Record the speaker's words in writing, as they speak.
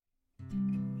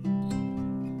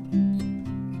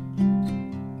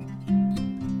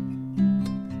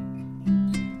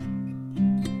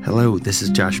Hello, this is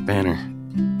Josh Banner,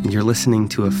 and you're listening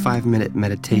to a 5-minute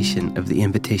meditation of the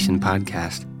Invitation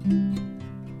Podcast.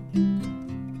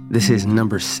 This is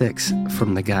number 6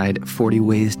 from the guide, 40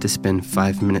 Ways to Spend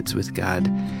 5 Minutes with God.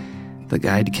 The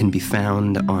guide can be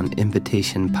found on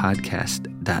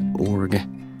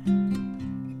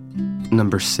invitationpodcast.org.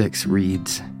 Number 6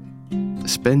 reads,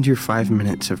 spend your 5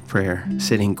 minutes of prayer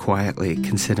sitting quietly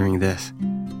considering this.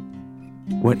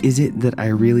 What is it that I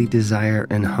really desire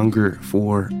and hunger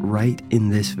for right in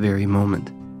this very moment?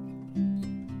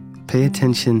 Pay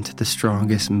attention to the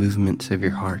strongest movements of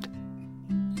your heart,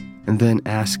 and then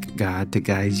ask God to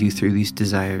guide you through these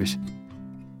desires.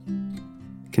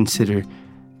 Consider,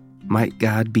 might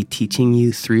God be teaching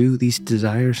you through these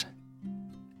desires?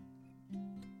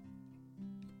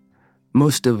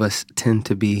 Most of us tend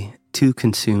to be too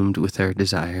consumed with our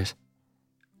desires,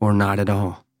 or not at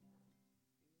all.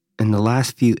 In the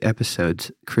last few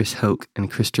episodes, Chris Hoke and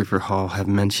Christopher Hall have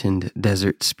mentioned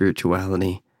desert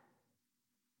spirituality.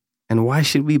 And why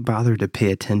should we bother to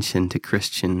pay attention to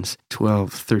Christians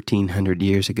 1,300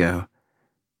 years ago?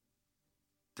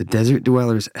 The desert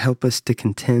dwellers help us to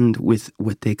contend with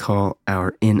what they call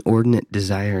our inordinate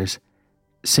desires.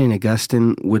 St.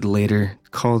 Augustine would later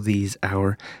call these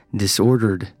our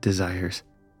disordered desires.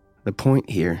 The point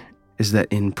here is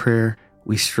that in prayer,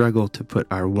 we struggle to put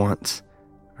our wants,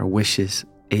 our wishes,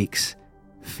 aches,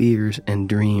 fears, and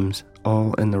dreams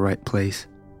all in the right place.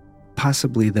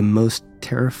 Possibly the most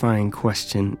terrifying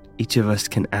question each of us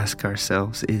can ask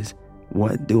ourselves is,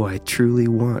 what do I truly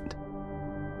want?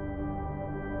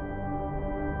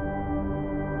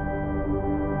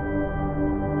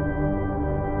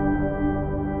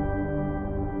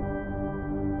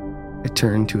 I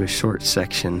turn to a short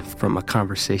section from a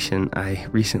conversation I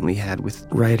recently had with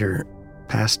writer,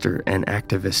 pastor, and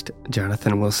activist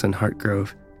Jonathan Wilson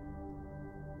Hartgrove.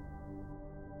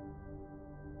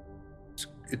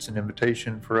 It's an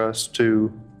invitation for us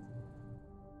to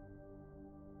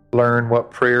learn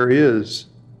what prayer is,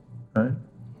 right?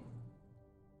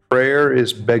 Prayer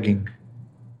is begging.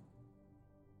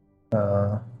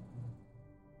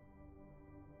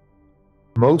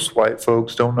 Most white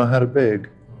folks don't know how to beg.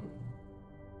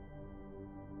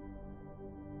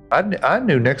 I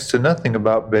knew next to nothing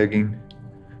about begging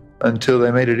until they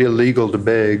made it illegal to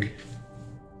beg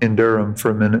in Durham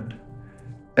for a minute.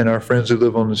 And our friends who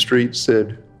live on the street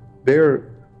said, they're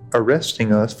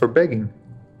arresting us for begging.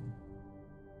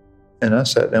 And I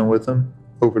sat down with them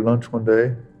over lunch one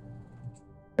day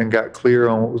and got clear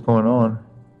on what was going on.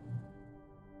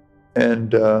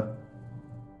 And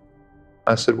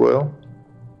I said, well,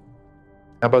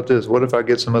 how about this? What if I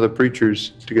get some other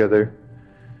preachers together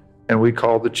and we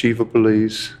call the chief of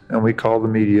police and we call the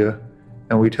media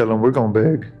and we tell them we're going to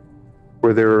beg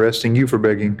where they're arresting you for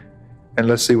begging, and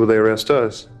let's see will they arrest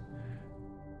us.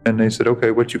 And they said,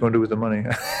 okay, what you going to do with the money?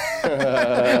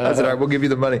 I said, all right, we'll give you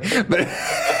the money.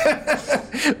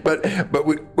 But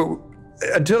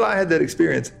until I had that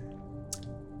experience,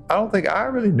 I don't think I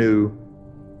really knew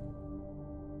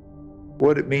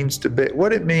what it means to beg,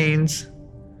 what it means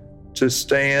to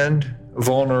stand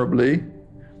vulnerably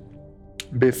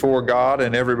before God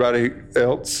and everybody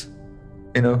else,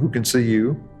 who can see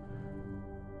you.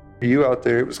 You out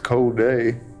there, it was a cold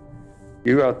day.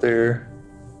 You out there,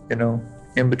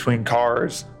 in between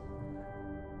cars,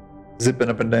 zipping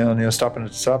up and down, stopping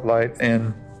at the stoplight,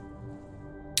 and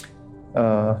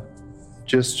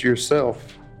just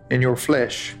yourself in your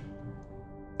flesh.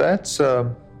 That's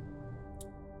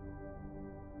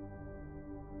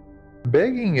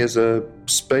begging is a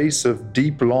space of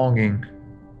deep longing.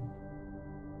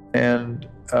 And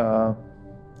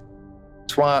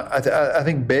that's why I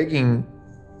think begging,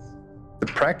 the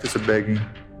practice of begging,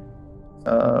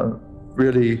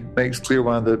 really makes clear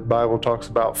why the Bible talks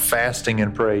about fasting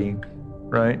and praying,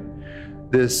 right?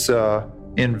 This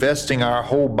investing our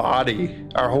whole body,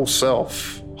 our whole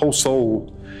self, whole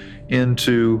soul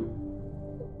into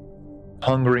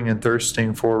hungering and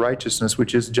thirsting for righteousness,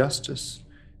 which is justice.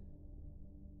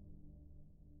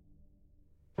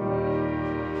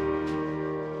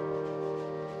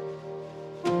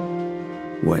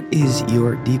 What is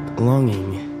your deep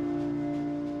longing?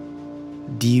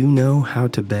 Do you know how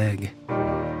to beg?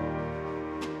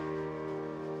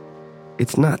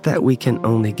 It's not that we can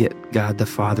only get God the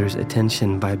Father's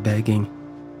attention by begging.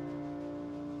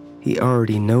 He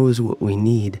already knows what we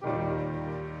need.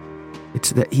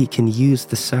 It's that He can use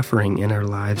the suffering in our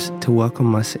lives to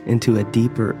welcome us into a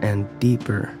deeper and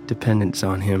deeper dependence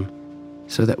on Him,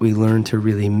 so that we learn to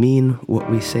really mean what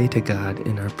we say to God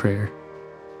in our prayer,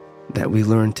 that we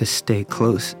learn to stay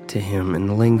close to Him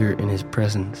and linger in His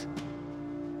presence.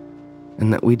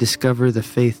 and that we discover the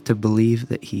faith to believe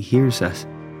that He hears us,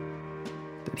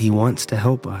 that He wants to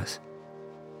help us,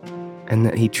 and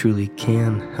that He truly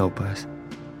can help us.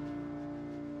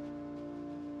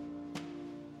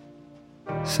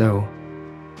 So,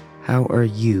 how are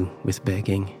you with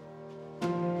begging?